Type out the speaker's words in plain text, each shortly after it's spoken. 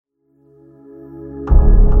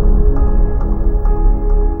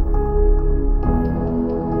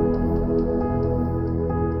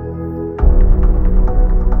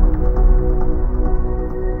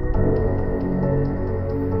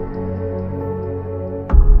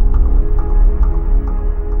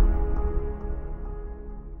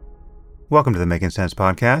Welcome to the Making Sense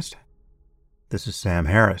podcast. This is Sam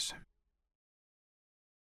Harris.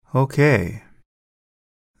 Okay,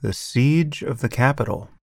 the siege of the Capitol.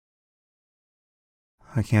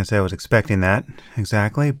 I can't say I was expecting that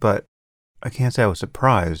exactly, but I can't say I was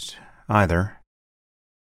surprised either.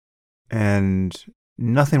 And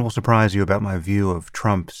nothing will surprise you about my view of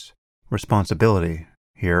Trump's responsibility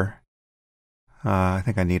here. I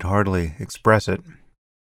think I need hardly express it.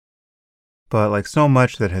 But like so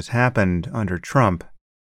much that has happened under Trump,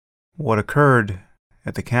 what occurred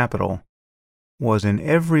at the Capitol was in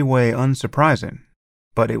every way unsurprising,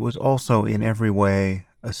 but it was also in every way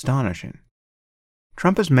astonishing.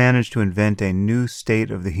 Trump has managed to invent a new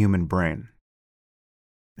state of the human brain.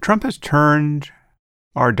 Trump has turned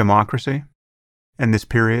our democracy and this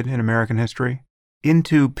period in American history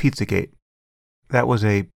into Pizzagate. That was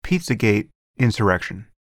a Pizzagate insurrection.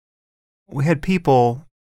 We had people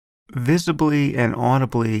visibly and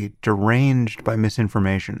audibly deranged by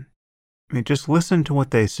misinformation. I mean, just listen to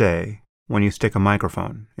what they say when you stick a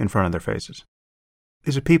microphone in front of their faces.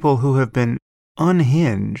 These are people who have been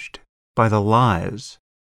unhinged by the lies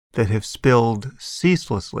that have spilled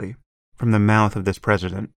ceaselessly from the mouth of this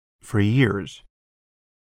president for years.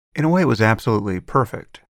 In a way, it was absolutely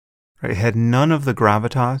perfect. Right? It had none of the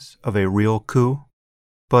gravitas of a real coup,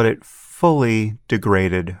 but it fully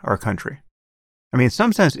degraded our country. I mean, in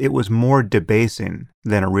some sense, it was more debasing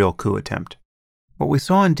than a real coup attempt. What we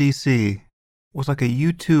saw in D.C. was like a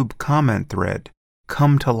YouTube comment thread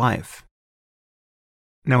come to life.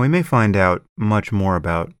 Now, we may find out much more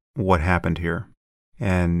about what happened here,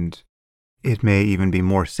 and it may even be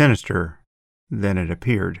more sinister than it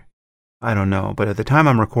appeared. I don't know, but at the time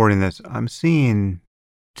I'm recording this, I'm seeing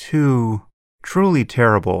two truly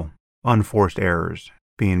terrible, unforced errors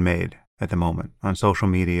being made at the moment on social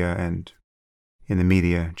media and in the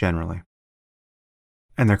media generally.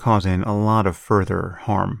 And they're causing a lot of further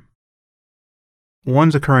harm.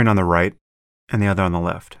 One's occurring on the right and the other on the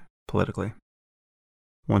left, politically.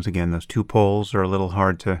 Once again, those two poles are a little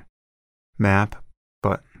hard to map,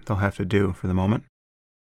 but they'll have to do for the moment.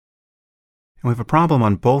 And we have a problem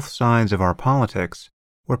on both sides of our politics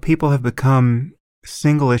where people have become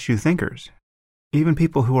single-issue thinkers, even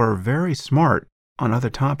people who are very smart on other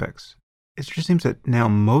topics. It just seems that now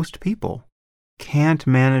most people can't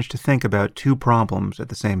manage to think about two problems at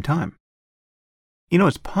the same time. You know,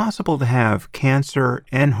 it's possible to have cancer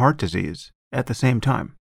and heart disease at the same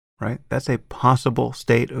time, right? That's a possible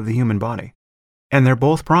state of the human body. And they're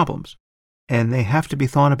both problems, and they have to be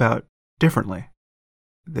thought about differently.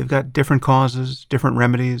 They've got different causes, different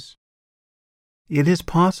remedies. It is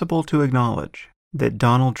possible to acknowledge that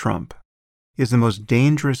Donald Trump is the most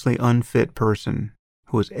dangerously unfit person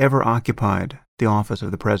who has ever occupied the office of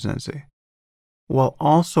the presidency, while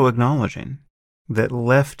also acknowledging that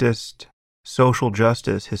leftist social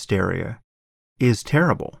justice hysteria is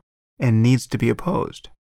terrible and needs to be opposed.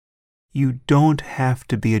 You don't have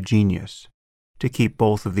to be a genius to keep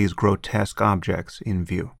both of these grotesque objects in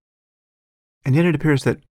view. And yet it appears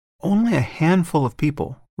that only a handful of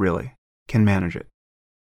people, really, can manage it.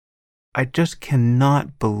 I just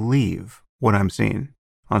cannot believe what I'm seeing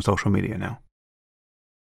on social media now.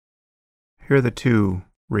 Here are the two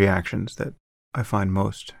reactions that I find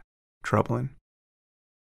most troubling.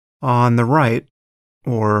 On the right,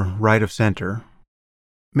 or right of center,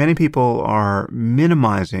 many people are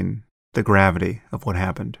minimizing the gravity of what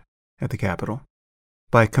happened at the Capitol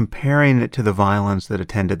by comparing it to the violence that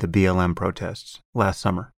attended the BLM protests last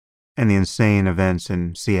summer and the insane events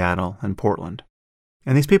in Seattle and Portland.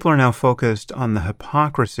 And these people are now focused on the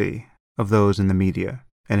hypocrisy of those in the media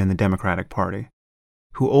and in the Democratic Party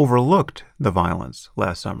who overlooked the violence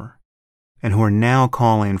last summer and who are now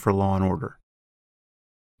calling for law and order.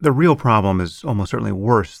 The real problem is almost certainly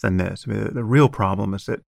worse than this. I mean, the real problem is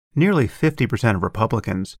that nearly 50% of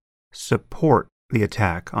Republicans support the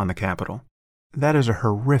attack on the Capitol. That is a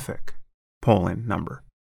horrific polling number.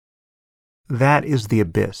 That is the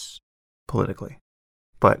abyss, politically.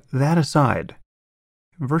 But that aside,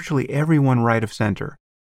 virtually everyone right of center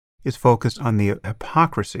is focused on the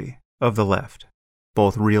hypocrisy of the left,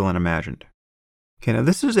 both real and imagined. Okay, now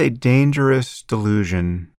this is a dangerous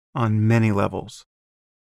delusion on many levels.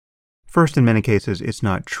 First, in many cases, it's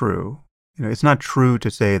not true. It's not true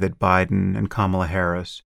to say that Biden and Kamala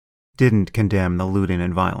Harris didn't condemn the looting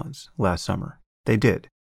and violence last summer. They did.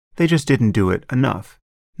 They just didn't do it enough,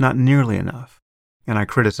 not nearly enough, and I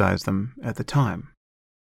criticized them at the time.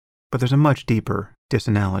 But there's a much deeper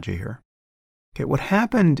disanalogy here. Okay, what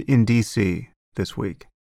happened in D.C. this week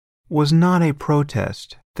was not a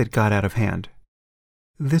protest that got out of hand.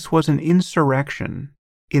 This was an insurrection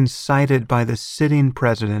incited by the sitting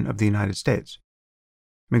president of the United States.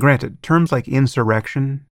 I mean, granted, terms like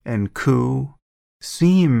insurrection and coup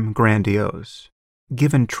seem grandiose,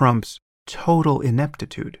 given Trump's total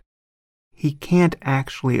ineptitude. He can't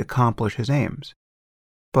actually accomplish his aims.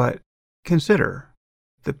 But consider,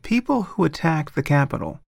 the people who attacked the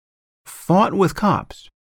Capitol fought with cops,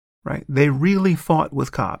 right? They really fought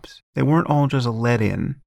with cops. They weren't all just let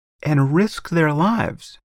in, and risked their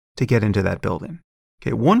lives to get into that building.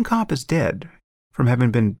 Okay, one cop is dead from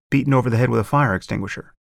having been beaten over the head with a fire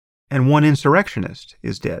extinguisher, and one insurrectionist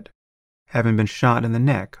is dead, having been shot in the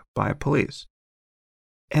neck by police.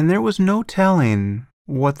 And there was no telling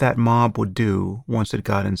what that mob would do once it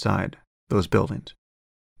got inside those buildings.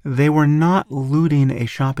 They were not looting a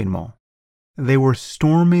shopping mall. They were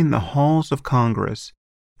storming the halls of Congress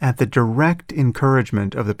at the direct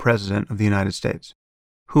encouragement of the President of the United States,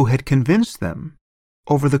 who had convinced them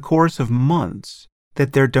over the course of months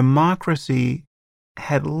that their democracy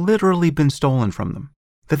had literally been stolen from them,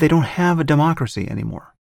 that they don't have a democracy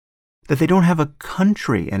anymore, that they don't have a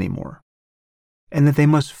country anymore, and that they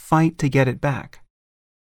must fight to get it back.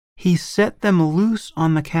 He set them loose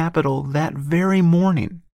on the Capitol that very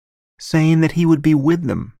morning, saying that he would be with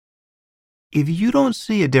them. If you don't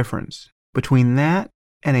see a difference between that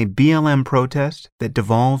and a BLM protest that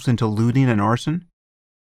devolves into looting and arson,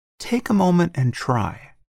 take a moment and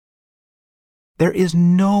try. There is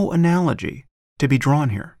no analogy to be drawn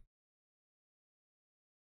here.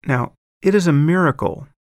 Now, it is a miracle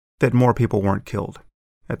that more people weren't killed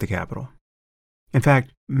at the Capitol. In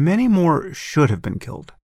fact, many more should have been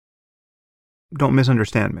killed. Don't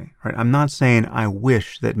misunderstand me, right? I'm not saying I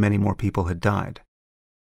wish that many more people had died.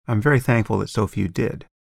 I'm very thankful that so few did.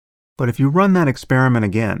 But if you run that experiment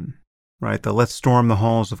again, right, the let's storm the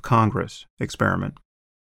halls of Congress experiment,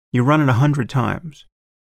 you run it 100 times,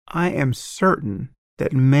 I am certain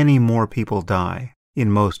that many more people die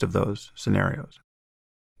in most of those scenarios.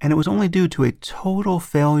 And it was only due to a total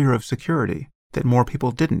failure of security that more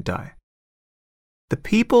people didn't die. The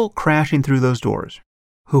people crashing through those doors,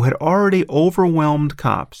 who had already overwhelmed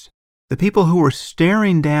cops, the people who were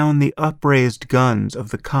staring down the upraised guns of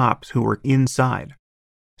the cops who were inside,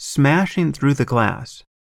 smashing through the glass,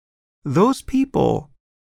 those people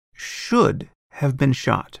should have been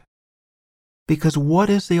shot. Because what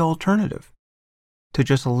is the alternative? To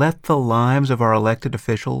just let the lives of our elected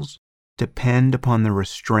officials depend upon the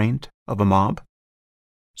restraint of a mob?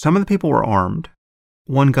 Some of the people were armed.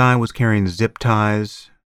 One guy was carrying zip ties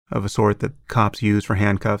of a sort that cops use for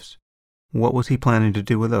handcuffs. What was he planning to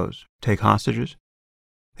do with those? Take hostages?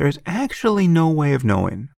 There is actually no way of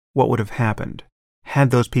knowing what would have happened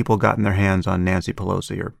had those people gotten their hands on Nancy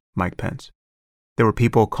Pelosi or Mike Pence. There were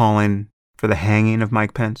people calling for the hanging of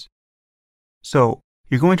Mike Pence. So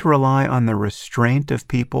you're going to rely on the restraint of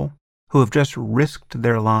people who have just risked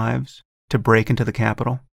their lives to break into the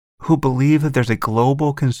Capitol, who believe that there's a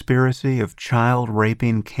global conspiracy of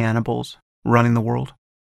child-raping cannibals running the world?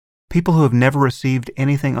 People who have never received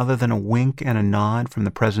anything other than a wink and a nod from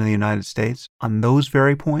the President of the United States on those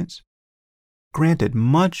very points? Granted,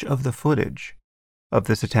 much of the footage of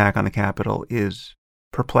this attack on the Capitol is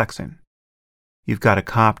perplexing. You've got a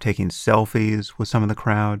cop taking selfies with some of the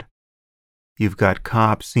crowd. You've got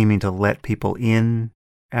cops seeming to let people in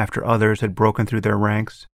after others had broken through their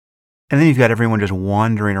ranks. And then you've got everyone just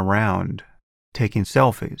wandering around, taking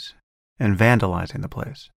selfies and vandalizing the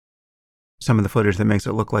place. Some of the footage that makes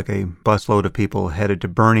it look like a busload of people headed to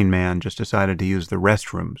Burning Man just decided to use the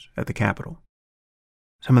restrooms at the Capitol.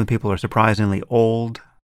 Some of the people are surprisingly old,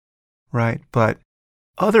 right? But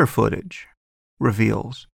other footage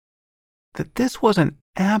reveals that this was an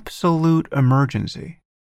absolute emergency.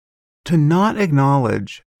 To not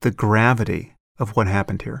acknowledge the gravity of what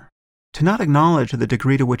happened here, to not acknowledge the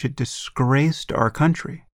degree to which it disgraced our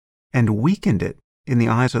country and weakened it in the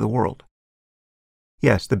eyes of the world.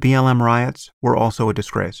 Yes, the BLM riots were also a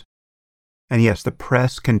disgrace. And yes, the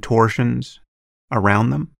press contortions around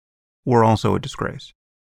them were also a disgrace.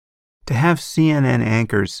 To have CNN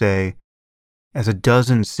anchors say, as a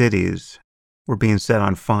dozen cities were being set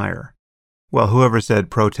on fire, well, whoever said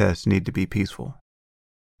protests need to be peaceful,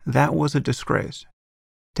 that was a disgrace.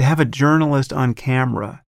 To have a journalist on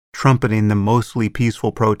camera trumpeting the mostly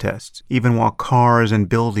peaceful protests, even while cars and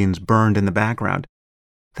buildings burned in the background,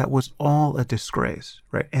 that was all a disgrace,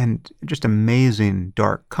 right? And just amazing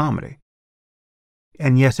dark comedy.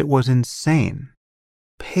 And yes, it was insane,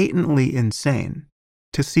 patently insane,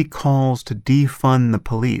 to see calls to defund the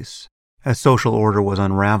police as social order was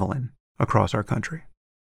unraveling across our country.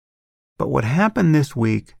 But what happened this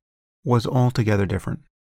week was altogether different.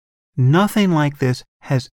 Nothing like this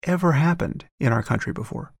has ever happened in our country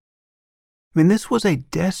before. I mean, this was a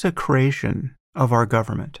desecration of our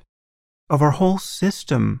government, of our whole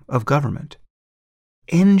system of government,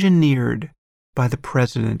 engineered by the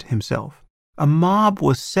president himself. A mob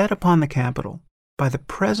was set upon the Capitol by the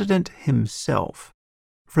president himself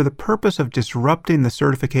for the purpose of disrupting the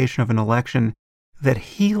certification of an election that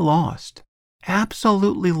he lost,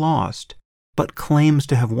 absolutely lost, but claims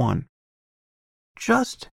to have won.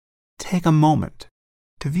 Just take a moment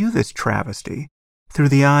to view this travesty through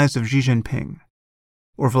the eyes of Xi Jinping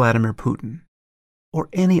or Vladimir Putin or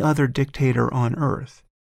any other dictator on earth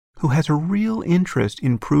who has a real interest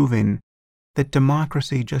in proving that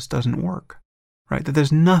democracy just doesn't work, right? That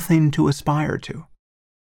there's nothing to aspire to.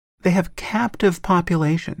 They have captive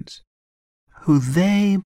populations who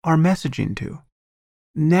they are messaging to.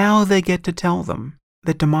 Now they get to tell them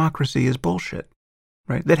that democracy is bullshit,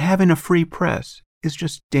 right? That having a free press is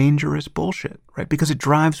just dangerous bullshit, right? Because it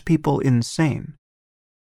drives people insane.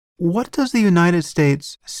 What does the United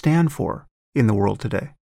States stand for in the world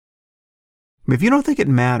today? I mean, if you don't think it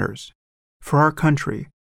matters for our country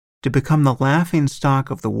to become the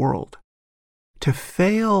laughingstock of the world, to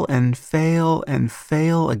fail and fail and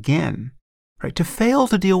fail again, right? To fail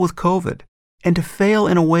to deal with COVID and to fail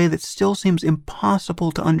in a way that still seems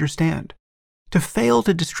impossible to understand, to fail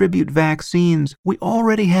to distribute vaccines we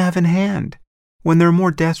already have in hand when there are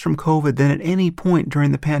more deaths from COVID than at any point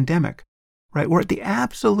during the pandemic, right? We're at the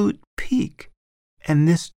absolute peak, and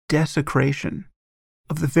this desecration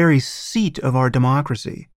of the very seat of our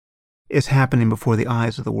democracy is happening before the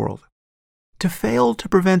eyes of the world. To fail to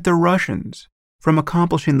prevent the Russians from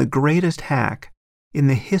accomplishing the greatest hack in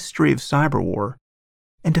the history of cyber war,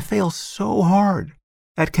 and to fail so hard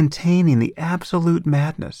at containing the absolute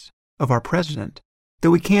madness of our president that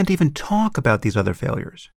we can't even talk about these other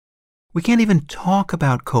failures. We can't even talk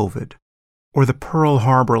about COVID or the Pearl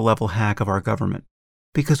Harbor level hack of our government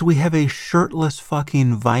because we have a shirtless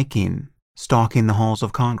fucking Viking stalking the halls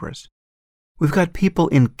of Congress. We've got people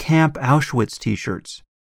in Camp Auschwitz t-shirts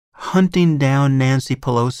hunting down Nancy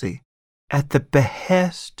Pelosi at the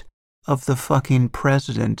behest of the fucking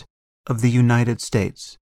President of the United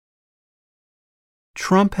States.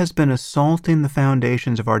 Trump has been assaulting the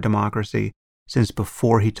foundations of our democracy since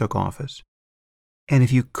before he took office. And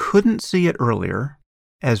if you couldn't see it earlier,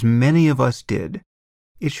 as many of us did,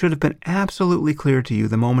 it should have been absolutely clear to you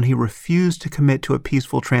the moment he refused to commit to a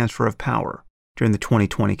peaceful transfer of power during the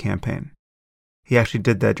 2020 campaign. He actually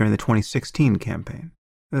did that during the 2016 campaign.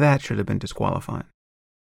 That should have been disqualifying.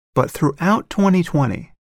 But throughout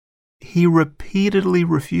 2020, he repeatedly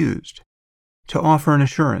refused to offer an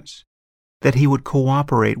assurance that he would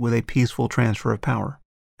cooperate with a peaceful transfer of power.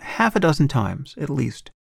 Half a dozen times, at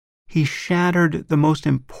least, he shattered the most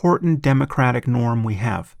important democratic norm we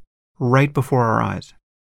have right before our eyes.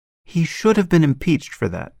 He should have been impeached for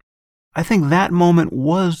that. I think that moment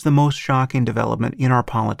was the most shocking development in our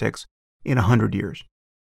politics in 100 years.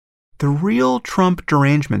 The real Trump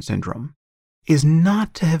derangement syndrome is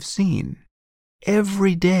not to have seen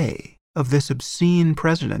every day of this obscene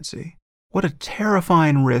presidency what a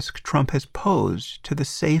terrifying risk Trump has posed to the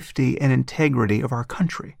safety and integrity of our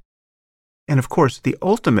country. And of course, the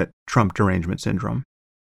ultimate Trump derangement syndrome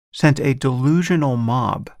sent a delusional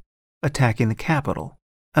mob attacking the Capitol,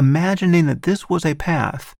 imagining that this was a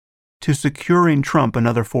path to securing Trump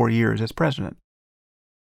another 4 years as president.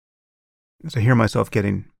 As I hear myself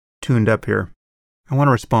getting tuned up here, I want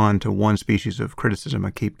to respond to one species of criticism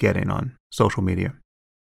I keep getting on social media.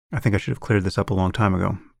 I think I should have cleared this up a long time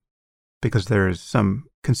ago, because there is some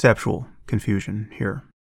conceptual confusion here.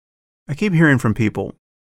 I keep hearing from people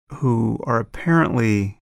who are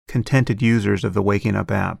apparently contented users of the Waking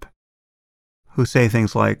Up app, who say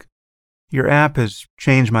things like, "Your app has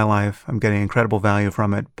changed my life, I'm getting incredible value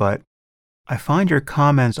from it, but I find your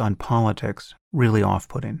comments on politics really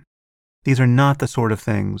off-putting. These are not the sort of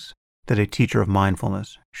things that a teacher of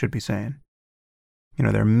mindfulness should be saying." You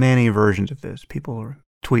know, there are many versions of this. People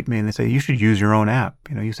tweet me and they say, "You should use your own app.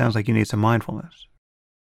 You know, you sounds like you need some mindfulness."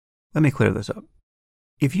 Let me clear this up.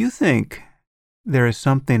 If you think there is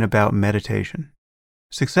something about meditation,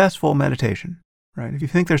 successful meditation, right? If you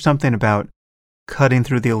think there's something about cutting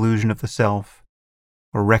through the illusion of the self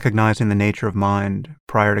or recognizing the nature of mind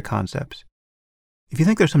prior to concepts, if you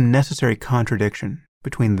think there's some necessary contradiction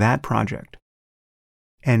between that project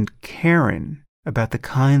and caring about the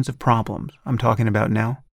kinds of problems I'm talking about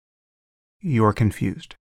now, you're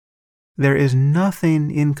confused. There is nothing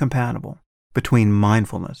incompatible between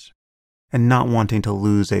mindfulness and not wanting to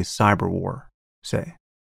lose a cyber war, say.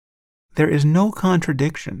 There is no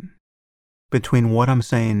contradiction between what I'm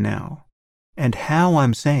saying now and how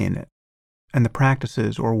I'm saying it, and the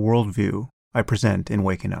practices or worldview I present in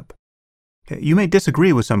waking up. Okay, you may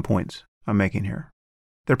disagree with some points I'm making here.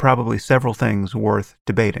 There are probably several things worth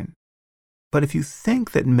debating. But if you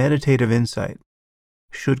think that meditative insight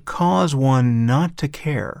should cause one not to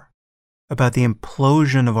care about the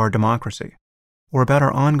implosion of our democracy or about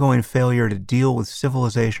our ongoing failure to deal with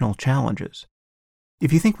civilizational challenges,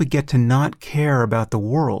 if you think we get to not care about the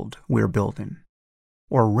world we're building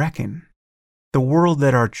or wrecking, the world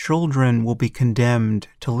that our children will be condemned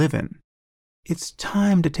to live in, it's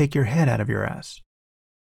time to take your head out of your ass.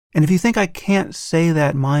 And if you think I can't say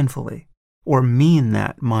that mindfully or mean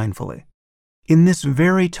that mindfully, in this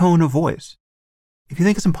very tone of voice, if you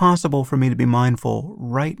think it's impossible for me to be mindful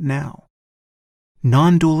right now,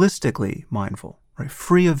 non-dualistically mindful, right,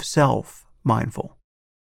 free of self mindful,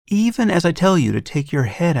 even as I tell you to take your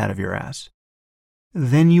head out of your ass,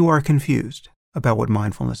 then you are confused about what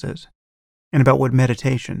mindfulness is, and about what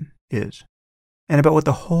meditation is, and about what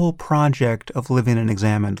the whole project of living an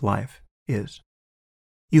examined life is.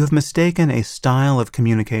 You have mistaken a style of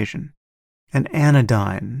communication, an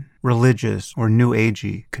anodyne, religious, or New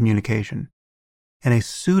Agey communication, and a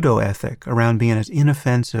pseudo-ethic around being as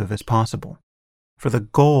inoffensive as possible for the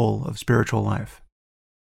goal of spiritual life.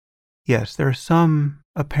 Yes, there are some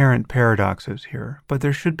apparent paradoxes here, but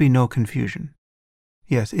there should be no confusion.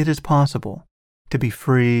 Yes, it is possible to be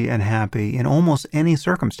free and happy in almost any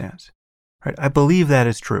circumstance. Right? I believe that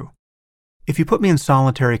is true. If you put me in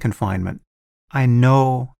solitary confinement, I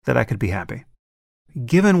know that I could be happy.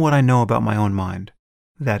 Given what I know about my own mind,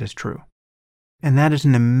 that is true. And that is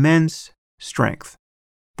an immense strength,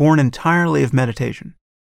 born entirely of meditation,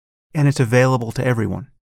 and it's available to everyone.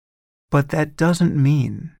 But that doesn't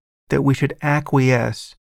mean that we should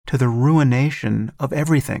acquiesce to the ruination of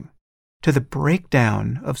everything, to the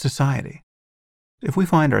breakdown of society. If we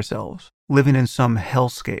find ourselves living in some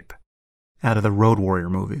hellscape out of the Road Warrior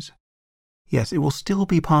movies, yes, it will still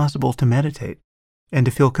be possible to meditate and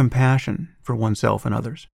to feel compassion for oneself and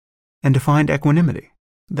others, and to find equanimity.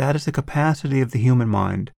 That is the capacity of the human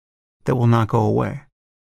mind that will not go away.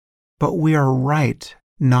 But we are right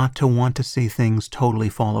not to want to see things totally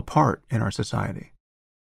fall apart in our society.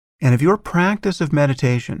 And if your practice of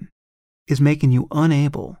meditation is making you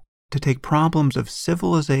unable to take problems of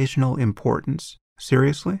civilizational importance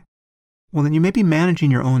seriously, well, then you may be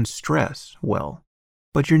managing your own stress well,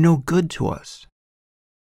 but you're no good to us.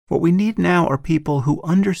 What we need now are people who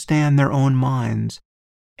understand their own minds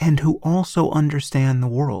and who also understand the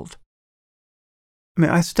world.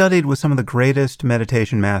 I studied with some of the greatest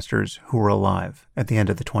meditation masters who were alive at the end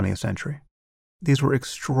of the 20th century. These were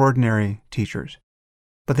extraordinary teachers,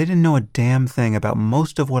 but they didn't know a damn thing about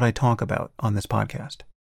most of what I talk about on this podcast.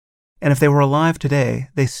 And if they were alive today,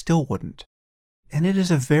 they still wouldn't. And it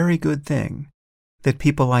is a very good thing that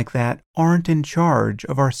people like that aren't in charge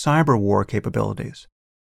of our cyber war capabilities,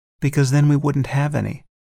 because then we wouldn't have any.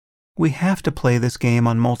 We have to play this game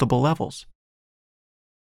on multiple levels.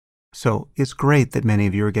 So it's great that many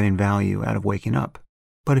of you are getting value out of waking up.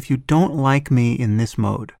 But if you don't like me in this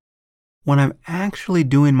mode, when I'm actually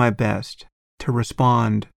doing my best to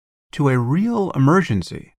respond to a real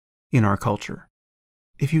emergency in our culture,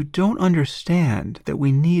 if you don't understand that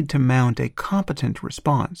we need to mount a competent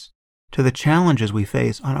response to the challenges we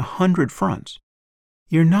face on 100 fronts,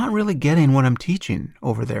 you're not really getting what I'm teaching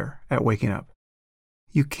over there at Waking Up.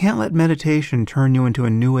 You can't let meditation turn you into a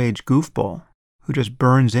New Age goofball who just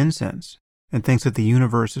burns incense and thinks that the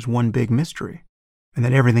universe is one big mystery and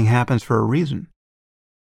that everything happens for a reason.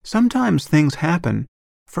 Sometimes things happen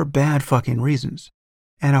for bad fucking reasons,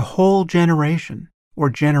 and a whole generation or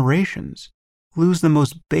generations lose the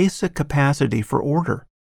most basic capacity for order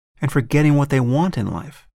and for getting what they want in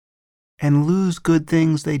life, and lose good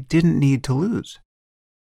things they didn't need to lose.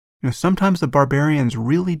 Sometimes the barbarians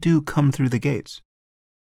really do come through the gates.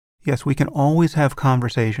 Yes, we can always have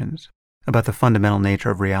conversations about the fundamental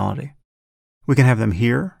nature of reality. We can have them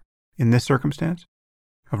here, in this circumstance,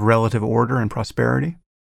 of relative order and prosperity,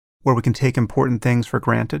 where we can take important things for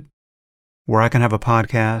granted, where I can have a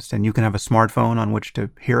podcast and you can have a smartphone on which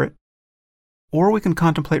to hear it. Or we can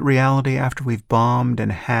contemplate reality after we've bombed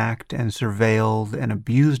and hacked and surveilled and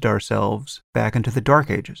abused ourselves back into the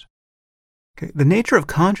dark ages. Okay. The nature of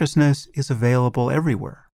consciousness is available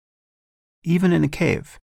everywhere, even in a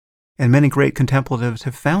cave. And many great contemplatives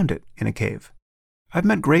have found it in a cave. I've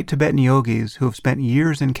met great Tibetan yogis who have spent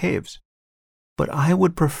years in caves, but I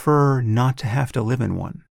would prefer not to have to live in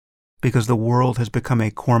one, because the world has become a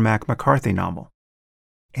Cormac McCarthy novel.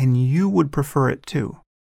 And you would prefer it too,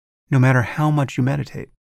 no matter how much you meditate.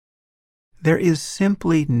 There is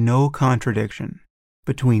simply no contradiction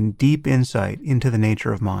between deep insight into the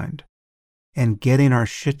nature of mind and getting our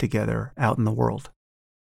shit together out in the world.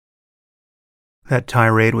 That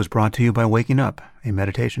tirade was brought to you by Waking Up, a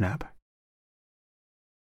meditation app.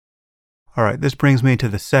 All right, this brings me to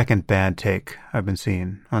the second bad take I've been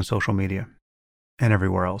seeing on social media and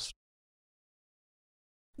everywhere else.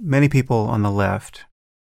 Many people on the left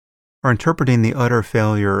are interpreting the utter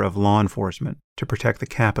failure of law enforcement to protect the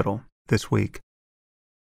Capitol this week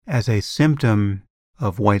as a symptom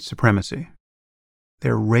of white supremacy.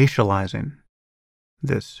 They're racializing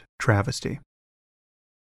this travesty.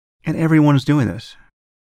 And everyone is doing this.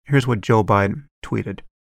 Here's what Joe Biden tweeted.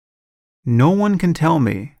 "No one can tell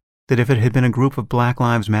me that if it had been a group of Black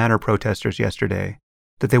Lives Matter protesters yesterday,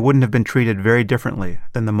 that they wouldn't have been treated very differently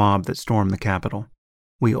than the mob that stormed the Capitol.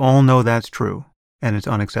 We all know that's true, and it's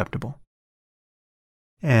unacceptable."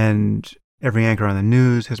 And every anchor on the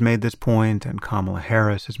news has made this point, and Kamala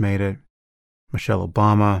Harris has made it. Michelle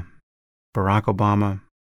Obama, Barack Obama,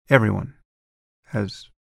 everyone has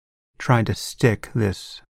tried to stick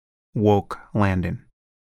this woke landing.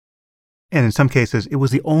 And in some cases, it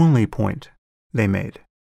was the only point they made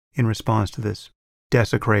in response to this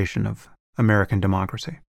desecration of American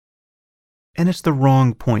democracy. And it's the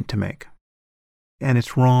wrong point to make. And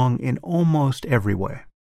it's wrong in almost every way.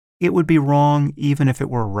 It would be wrong even if it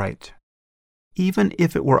were right. Even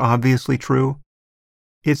if it were obviously true,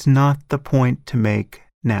 it's not the point to make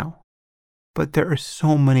now. But there are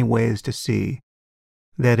so many ways to see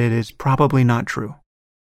that it is probably not true.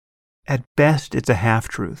 At best, it's a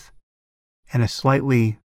half-truth, and a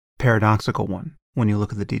slightly paradoxical one when you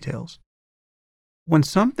look at the details. When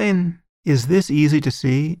something is this easy to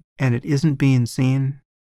see and it isn't being seen,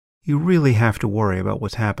 you really have to worry about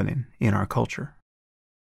what's happening in our culture.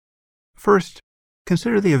 First,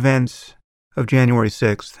 consider the events of January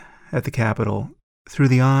 6th at the Capitol through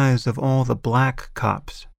the eyes of all the black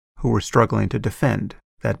cops who were struggling to defend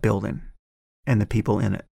that building and the people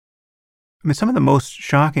in it. I mean, some of the most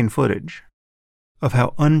shocking footage of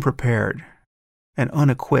how unprepared and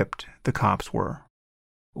unequipped the cops were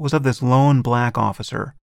was of this lone black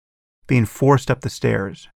officer being forced up the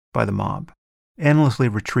stairs by the mob, endlessly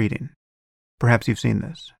retreating. Perhaps you've seen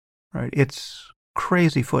this, right? It's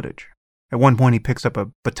crazy footage. At one point, he picks up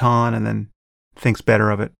a baton and then thinks better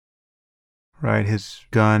of it, right? His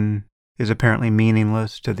gun is apparently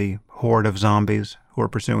meaningless to the horde of zombies who are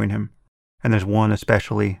pursuing him. And there's one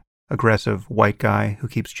especially aggressive white guy who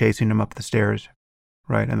keeps chasing him up the stairs,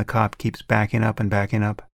 right? And the cop keeps backing up and backing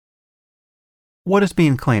up. What is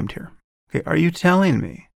being claimed here? Okay, are you telling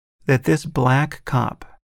me that this black cop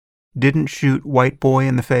didn't shoot white boy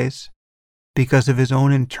in the face because of his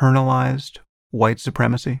own internalized white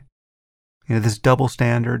supremacy? You know, this double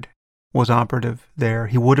standard was operative there.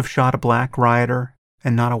 He would have shot a black rioter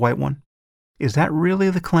and not a white one. Is that really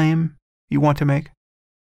the claim you want to make?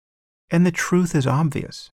 And the truth is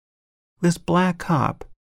obvious. This black cop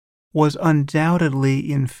was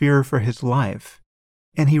undoubtedly in fear for his life,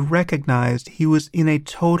 and he recognized he was in a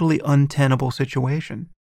totally untenable situation.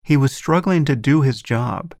 He was struggling to do his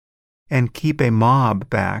job and keep a mob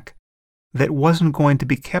back that wasn't going to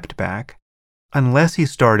be kept back unless he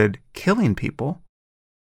started killing people.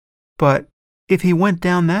 But if he went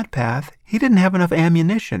down that path, he didn't have enough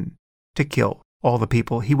ammunition to kill all the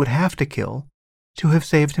people he would have to kill to have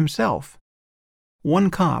saved himself.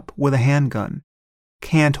 One cop with a handgun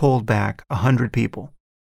can't hold back 100 people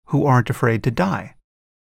who aren't afraid to die.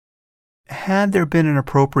 Had there been an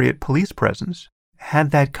appropriate police presence,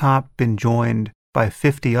 had that cop been joined by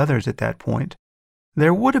 50 others at that point,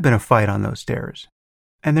 there would have been a fight on those stairs,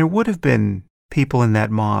 and there would have been people in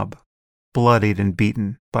that mob bloodied and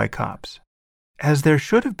beaten by cops, as there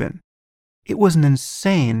should have been. It was an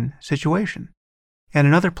insane situation. And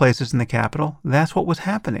in other places in the Capitol, that's what was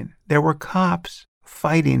happening. There were cops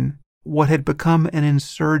fighting what had become an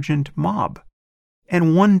insurgent mob.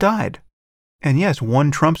 And one died. And yes, one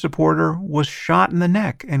Trump supporter was shot in the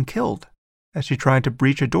neck and killed as she tried to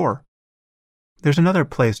breach a door. There's another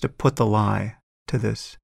place to put the lie to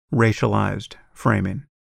this racialized framing.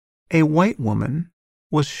 A white woman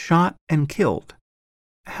was shot and killed.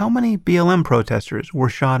 How many BLM protesters were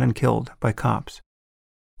shot and killed by cops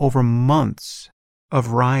over months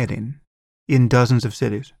of rioting in dozens of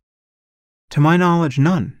cities? To my knowledge,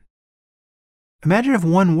 none. Imagine if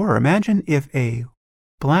one were. Imagine if a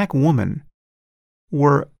black woman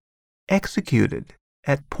were executed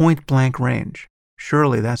at point-blank range.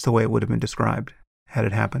 Surely that's the way it would have been described had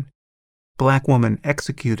it happened. Black woman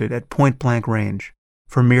executed at point-blank range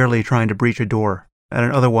for merely trying to breach a door at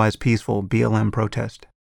an otherwise peaceful BLM protest.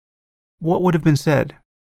 What would have been said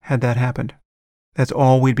had that happened? That's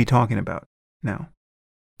all we'd be talking about now.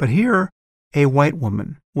 But here, a white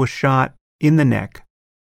woman was shot in the neck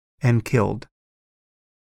and killed.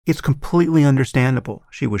 It's completely understandable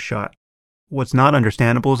she was shot. What's not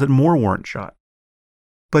understandable is that more weren't shot.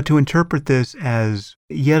 But to interpret this as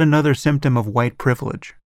yet another symptom of white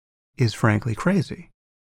privilege is frankly crazy.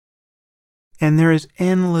 And there is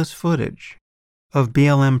endless footage of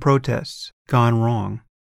BLM protests gone wrong,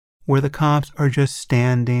 where the cops are just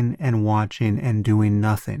standing and watching and doing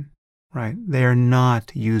nothing, right? They are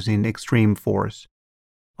not using extreme force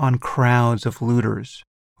on crowds of looters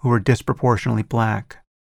who are disproportionately black.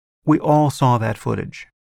 We all saw that footage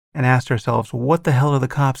and asked ourselves, what the hell are the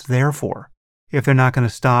cops there for if they're not going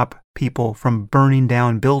to stop people from burning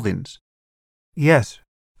down buildings? Yes,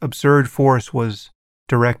 absurd force was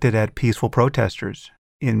directed at peaceful protesters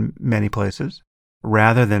in many places,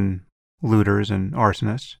 rather than looters and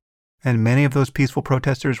arsonists, and many of those peaceful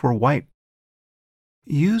protesters were white.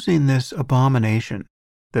 Using this abomination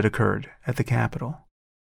that occurred at the Capitol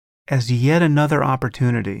as yet another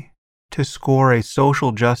opportunity to score a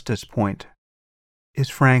social justice point is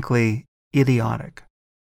frankly idiotic,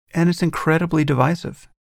 and it's incredibly divisive.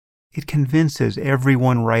 It convinces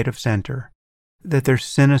everyone right of center that their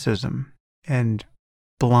cynicism and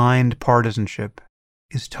blind partisanship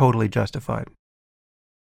is totally justified.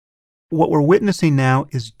 What we're witnessing now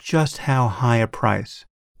is just how high a price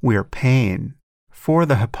we are paying for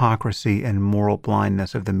the hypocrisy and moral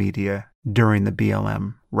blindness of the media during the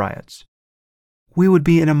BLM riots. We would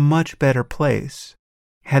be in a much better place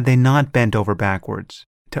had they not bent over backwards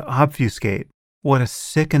to obfuscate what a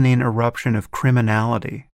sickening eruption of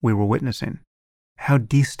criminality we were witnessing, how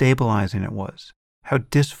destabilizing it was, how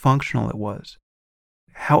dysfunctional it was,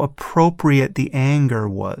 how appropriate the anger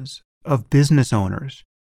was of business owners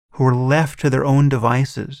who were left to their own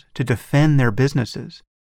devices to defend their businesses,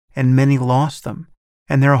 and many lost them.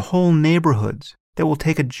 And there are whole neighborhoods that will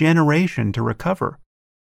take a generation to recover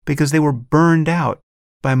because they were burned out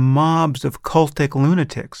by mobs of cultic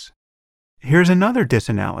lunatics. Here's another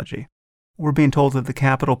disanalogy. We're being told that the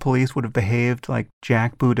Capitol Police would have behaved like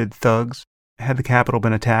jackbooted thugs had the Capitol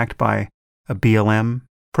been attacked by a BLM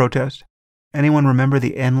protest. Anyone remember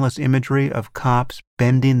the endless imagery of cops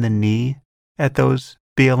bending the knee at those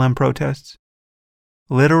BLM protests?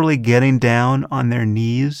 Literally getting down on their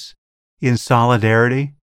knees in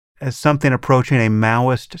solidarity as something approaching a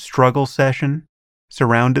Maoist struggle session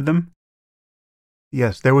surrounded them?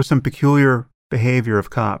 Yes, there was some peculiar behavior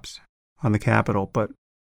of cops on the Capitol, but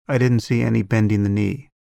I didn't see any bending the knee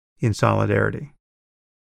in solidarity.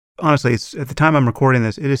 Honestly, at the time I'm recording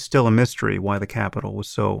this, it is still a mystery why the Capitol was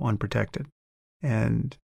so unprotected.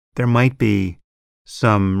 And there might be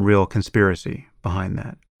some real conspiracy behind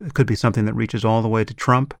that. It could be something that reaches all the way to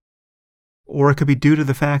Trump, or it could be due to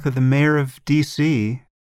the fact that the mayor of D.C.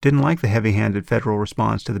 didn't like the heavy-handed federal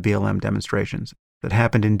response to the BLM demonstrations that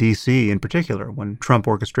happened in D.C. in particular when Trump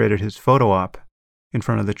orchestrated his photo op in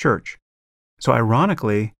front of the church. So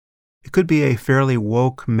ironically, it could be a fairly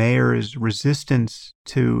woke mayor's resistance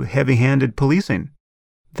to heavy-handed policing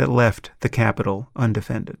that left the Capitol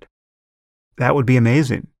undefended. That would be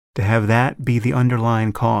amazing, to have that be the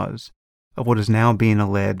underlying cause of what is now being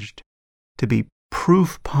alleged to be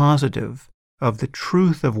proof positive of the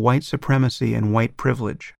truth of white supremacy and white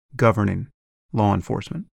privilege governing law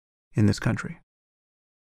enforcement in this country.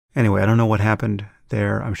 Anyway, I don't know what happened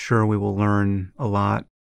there. I'm sure we will learn a lot,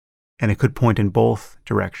 and it could point in both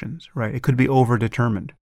directions, right? It could be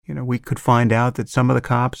overdetermined. We could find out that some of the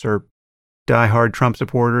cops are diehard Trump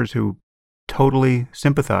supporters who totally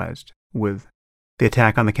sympathized with the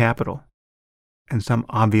attack on the Capitol, and some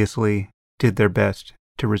obviously did their best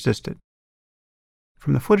to resist it.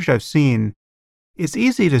 From the footage I've seen, it's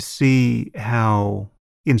easy to see how,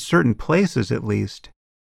 in certain places at least,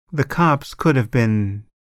 the cops could have been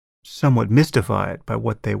somewhat mystified by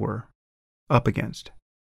what they were up against.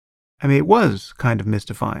 I mean, it was kind of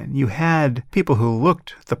mystifying. You had people who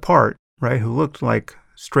looked the part, right, who looked like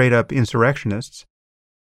straight-up insurrectionists,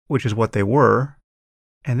 which is what they were,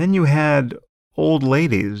 and then you had old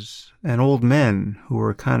ladies and old men who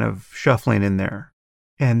were kind of shuffling in there,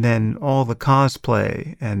 and then all the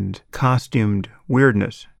cosplay and costumed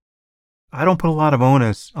weirdness. I don't put a lot of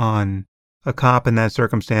onus on a cop in that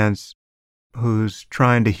circumstance who's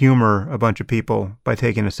trying to humor a bunch of people by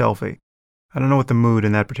taking a selfie. I don't know what the mood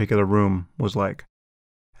in that particular room was like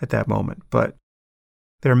at that moment, but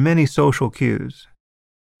there are many social cues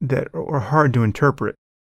that are hard to interpret.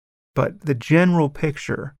 But the general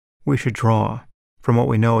picture we should draw from what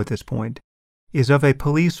we know at this point is of a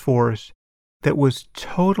police force that was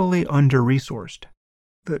totally under-resourced.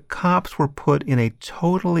 The cops were put in a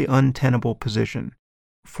totally untenable position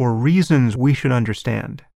for reasons we should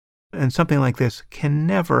understand and something like this can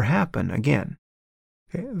never happen again.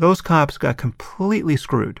 Okay? Those cops got completely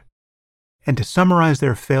screwed. And to summarize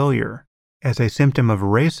their failure as a symptom of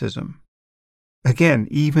racism, again,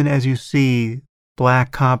 even as you see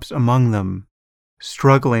black cops among them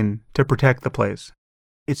struggling to protect the place,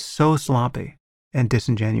 it's so sloppy and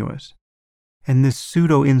disingenuous. And this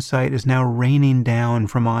pseudo-insight is now raining down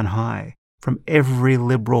from on high, from every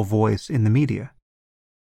liberal voice in the media.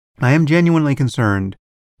 I am genuinely concerned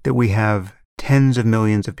that we have tens of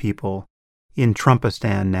millions of people in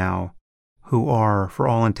Trumpistan now who are, for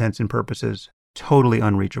all intents and purposes, totally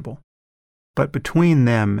unreachable. But between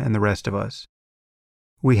them and the rest of us,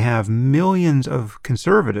 we have millions of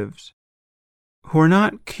conservatives who are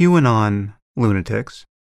not QAnon lunatics,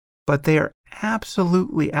 but they are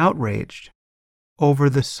absolutely outraged over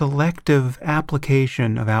the selective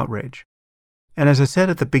application of outrage. And as I said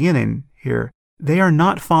at the beginning here, they are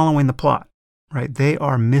not following the plot, right? They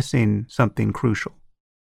are missing something crucial.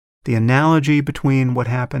 The analogy between what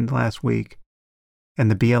happened last week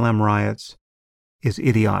and the BLM riots is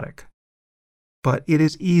idiotic. But it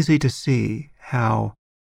is easy to see how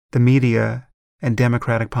the media and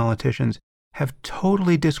Democratic politicians have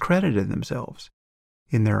totally discredited themselves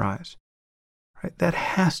in their eyes. Right? That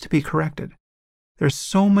has to be corrected. There's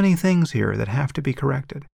so many things here that have to be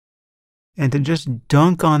corrected. And to just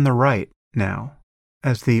dunk on the right now,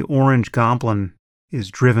 as the orange goblin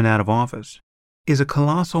is driven out of office, is a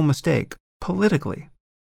colossal mistake, politically,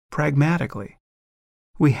 pragmatically.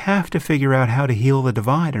 We have to figure out how to heal the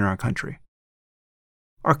divide in our country.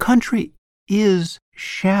 Our country is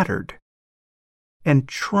shattered, and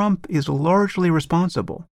Trump is largely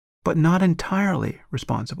responsible, but not entirely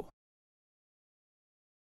responsible.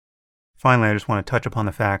 Finally, I just want to touch upon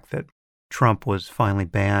the fact that Trump was finally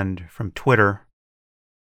banned from Twitter.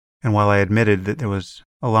 And while I admitted that there was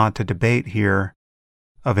a lot to debate here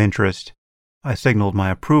of interest, I signaled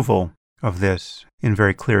my approval of this in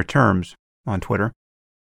very clear terms on Twitter,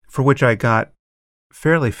 for which I got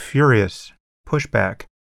fairly furious pushback.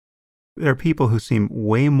 There are people who seem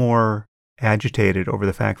way more agitated over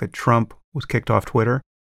the fact that Trump was kicked off Twitter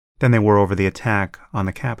than they were over the attack on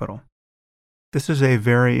the Capitol. This is a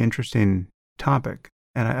very interesting topic,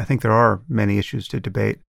 and I think there are many issues to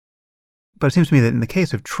debate. But it seems to me that in the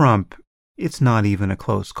case of Trump, it's not even a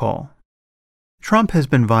close call. Trump has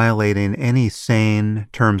been violating any sane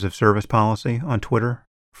terms of service policy on Twitter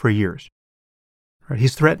for years.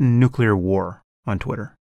 He's threatened nuclear war on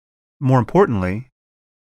Twitter. More importantly,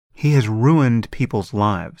 he has ruined people's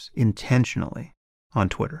lives intentionally on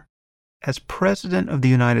Twitter. As President of the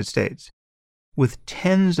United States, with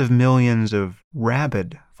tens of millions of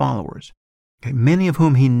rabid followers, many of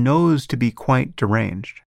whom he knows to be quite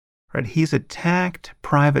deranged, he's attacked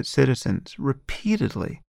private citizens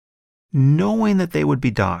repeatedly, knowing that they would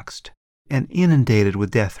be doxxed and inundated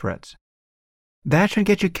with death threats. That should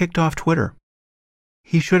get you kicked off Twitter.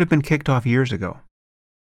 He should have been kicked off years ago.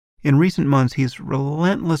 In recent months, he's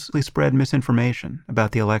relentlessly spread misinformation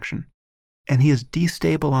about the election, and he has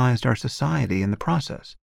destabilized our society in the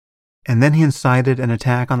process. And then he incited an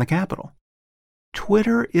attack on the Capitol.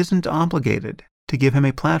 Twitter isn't obligated to give him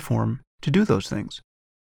a platform to do those things.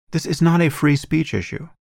 This is not a free speech issue.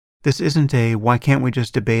 This isn't a why can't we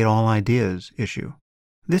just debate all ideas issue.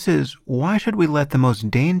 This is why should we let the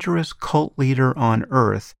most dangerous cult leader on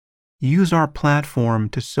earth use our platform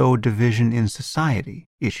to sow division in society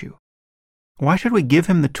issue? Why should we give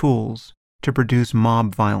him the tools to produce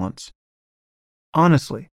mob violence?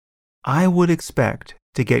 Honestly, I would expect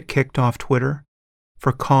to get kicked off Twitter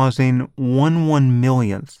for causing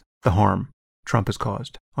 1/1,000,000th the harm Trump has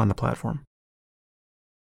caused on the platform.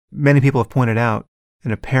 Many people have pointed out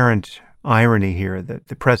an apparent irony here that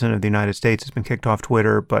the President of the United States has been kicked off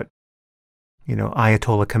Twitter, but,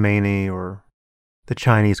 Ayatollah Khomeini or the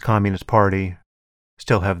Chinese Communist Party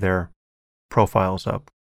still have their profiles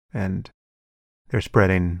up and they're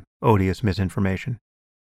spreading odious misinformation.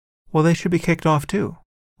 Well, they should be kicked off too,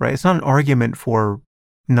 right? It's not an argument for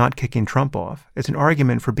not kicking Trump off. It's an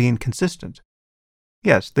argument for being consistent.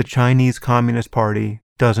 Yes, the Chinese Communist Party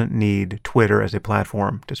doesn't need Twitter as a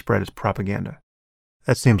platform to spread its propaganda.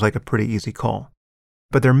 That seems like a pretty easy call.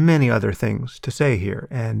 But there are many other things to say here,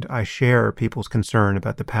 and I share people's concern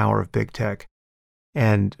about the power of big tech,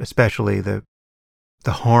 and especially the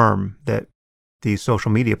harm that these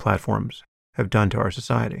social media platforms have done to our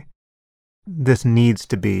society. This needs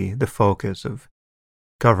to be the focus of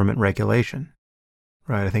government regulation,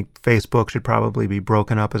 right? I think Facebook should probably be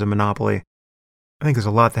broken up as a monopoly. I think there's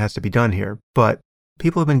a lot that has to be done here, but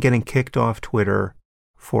people have been getting kicked off Twitter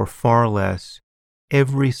for far less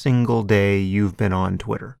every single day you've been on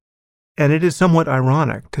Twitter. And it is somewhat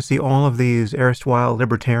ironic to see all of these erstwhile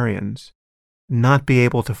libertarians not be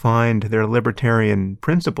able to find their libertarian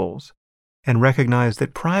principles and recognize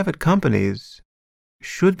that private companies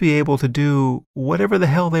should be able to do whatever the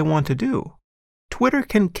hell they want to do. Twitter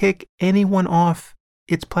can kick anyone off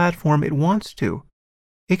its platform it wants to.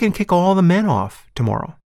 It can kick all the men off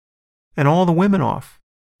tomorrow and all the women off.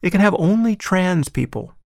 It can have only trans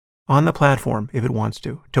people on the platform if it wants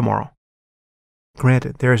to tomorrow.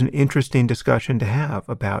 Granted, there is an interesting discussion to have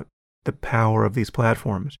about the power of these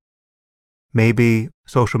platforms. Maybe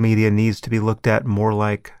social media needs to be looked at more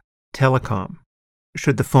like telecom.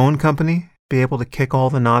 Should the phone company be able to kick all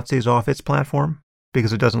the Nazis off its platform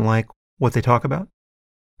because it doesn't like what they talk about?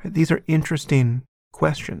 These are interesting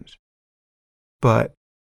questions. But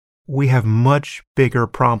we have much bigger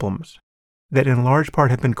problems that in large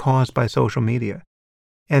part have been caused by social media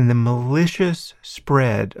and the malicious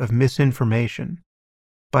spread of misinformation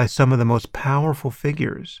by some of the most powerful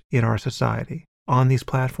figures in our society on these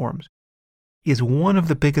platforms is one of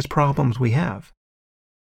the biggest problems we have.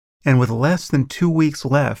 And with less than 2 weeks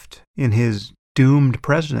left in his doomed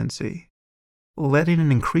presidency, letting an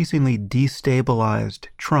increasingly destabilized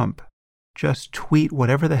Trump just tweet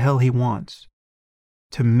whatever the hell he wants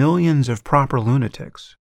to millions of proper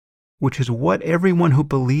lunatics, which is what everyone who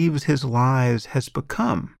believes his lies has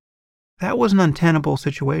become, that was an untenable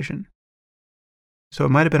situation. So it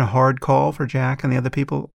might have been a hard call for Jack and the other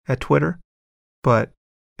people at Twitter, but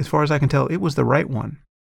as far as I can tell, it was the right one.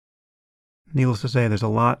 Needless to say, there's a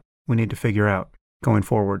lot we need to figure out going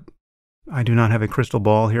forward. I do not have a crystal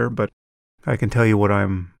ball here, but I can tell you what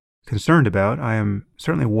I'm concerned about. I am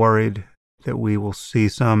certainly worried that we will see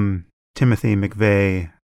some Timothy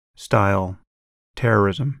McVeigh-style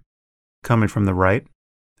terrorism coming from the right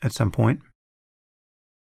at some point.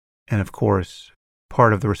 And of course,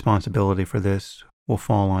 part of the responsibility for this will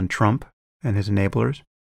fall on Trump and his enablers.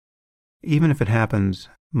 Even if it happens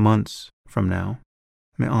months from now,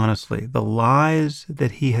 I mean, honestly, the lies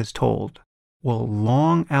that he has told will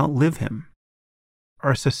long outlive him.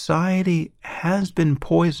 Our society has been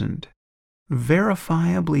poisoned,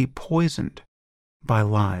 verifiably poisoned by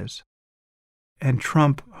lies. And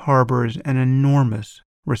Trump harbors an enormous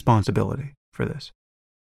responsibility for this.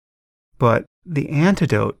 But the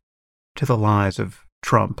antidote to the lies of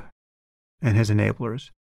Trump and his enablers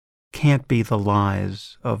can't be the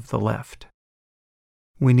lies of the left.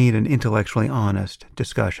 We need an intellectually honest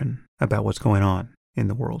discussion about what's going on in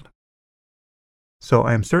the world. So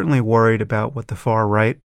I am certainly worried about what the far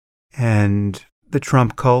right and the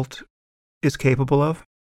Trump cult is capable of.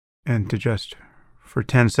 And to just, for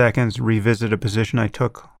 10 seconds, revisit a position I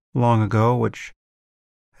took long ago, which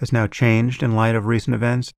has now changed in light of recent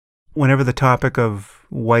events. Whenever the topic of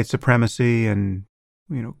white supremacy and,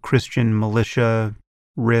 Christian militia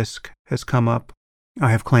risk has come up,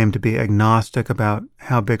 I have claimed to be agnostic about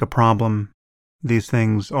how big a problem these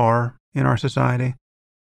things are in our society,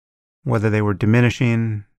 whether they were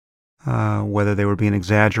diminishing, whether they were being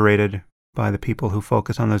exaggerated by the people who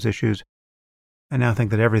focus on those issues. I now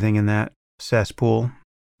think that everything in that cesspool,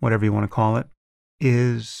 whatever you want to call it,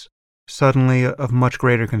 is suddenly of much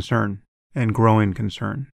greater concern and growing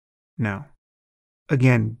concern now.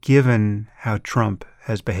 Again, given how Trump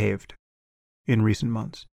has behaved in recent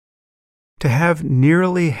months. To have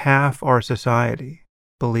nearly half our society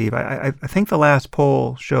believe, I think the last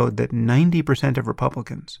poll showed that 90% of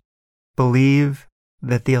Republicans believe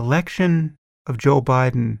that the election of Joe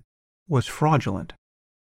Biden was fraudulent.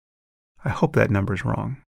 I hope that number's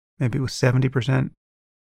wrong. Maybe it was 70%.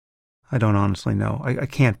 I don't honestly know. I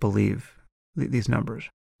can't believe these numbers.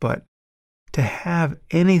 But to have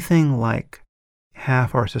anything like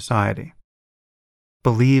half our society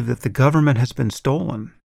believe that the government has been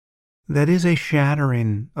stolen, that is a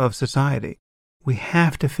shattering of society. We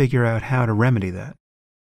have to figure out how to remedy that.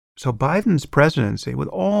 So Biden's presidency, with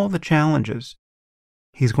all the challenges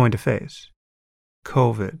he's going to face,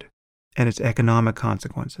 COVID and its economic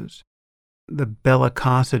consequences, the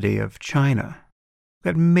bellicosity of China,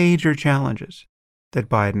 got major challenges that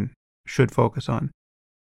Biden should focus on.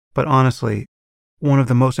 But honestly, one of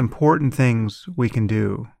the most important things we can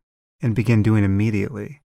do and begin doing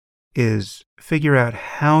immediately is figure out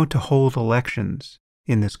how to hold elections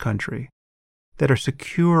in this country that are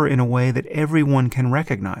secure in a way that everyone can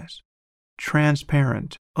recognize,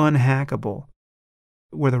 transparent, unhackable,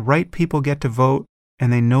 where the right people get to vote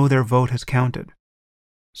and they know their vote has counted,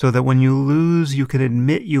 so that when you lose, you can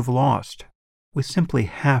admit you've lost. We simply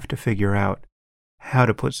have to figure out how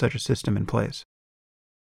to put such a system in place.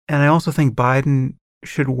 And I also think Biden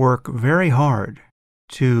should work very hard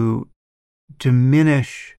to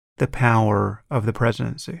diminish the power of the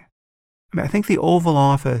presidency. I think the Oval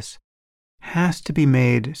Office has to be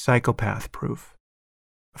made psychopath-proof.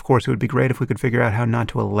 Of course, it would be great if we could figure out how not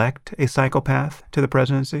to elect a psychopath to the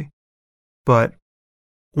presidency. But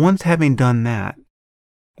once having done that,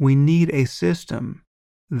 we need a system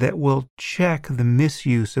that will check the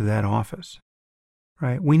misuse of that office,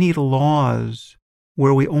 right? We need laws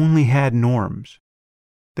where we only had norms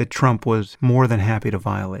that Trump was more than happy to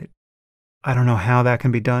violate. I don't know how that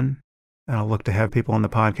can be done, and I'll look to have people on the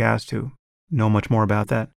podcast who know much more about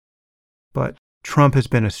that. But Trump has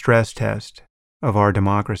been a stress test of our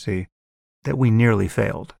democracy that we nearly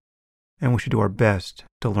failed, and we should do our best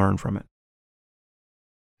to learn from it.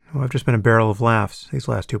 Well, I've just been a barrel of laughs these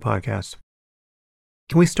last 2 podcasts.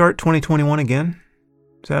 Can we start 2021 again?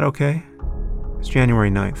 Is that okay? It's January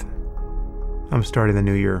 9th. I'm starting the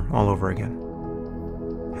new year all over again.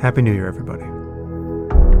 Happy New Year, everybody.